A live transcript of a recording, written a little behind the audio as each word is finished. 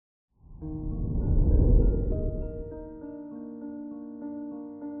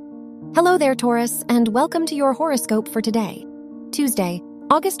Hello there, Taurus, and welcome to your horoscope for today, Tuesday,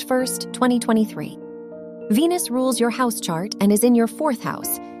 August 1st, 2023. Venus rules your house chart and is in your 4th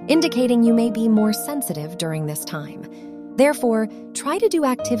house, indicating you may be more sensitive during this time. Therefore, try to do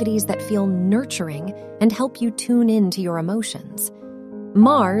activities that feel nurturing and help you tune into your emotions.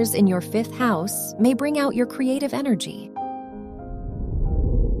 Mars in your 5th house may bring out your creative energy.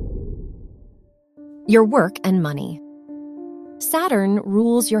 Your work and money. Saturn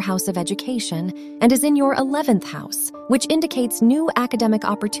rules your house of education and is in your 11th house, which indicates new academic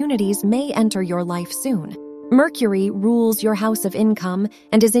opportunities may enter your life soon. Mercury rules your house of income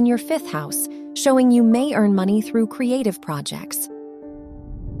and is in your 5th house, showing you may earn money through creative projects.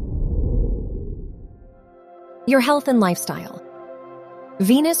 Your health and lifestyle.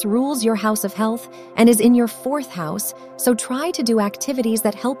 Venus rules your house of health and is in your 4th house, so try to do activities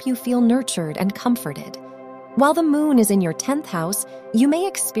that help you feel nurtured and comforted. While the moon is in your 10th house, you may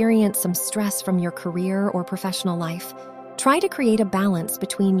experience some stress from your career or professional life. Try to create a balance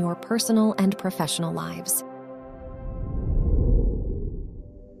between your personal and professional lives.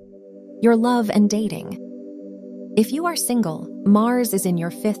 Your love and dating. If you are single, Mars is in your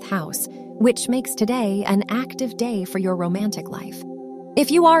 5th house, which makes today an active day for your romantic life.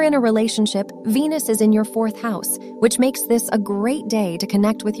 If you are in a relationship, Venus is in your 4th house, which makes this a great day to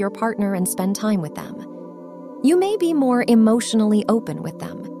connect with your partner and spend time with them. You may be more emotionally open with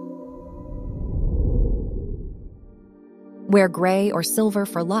them. Wear gray or silver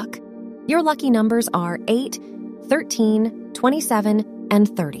for luck. Your lucky numbers are 8, 13, 27,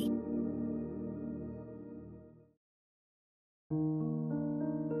 and 30.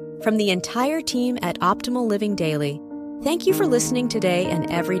 From the entire team at Optimal Living Daily, thank you for listening today and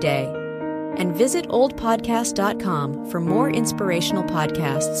every day. And visit oldpodcast.com for more inspirational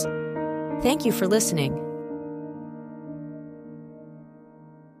podcasts. Thank you for listening.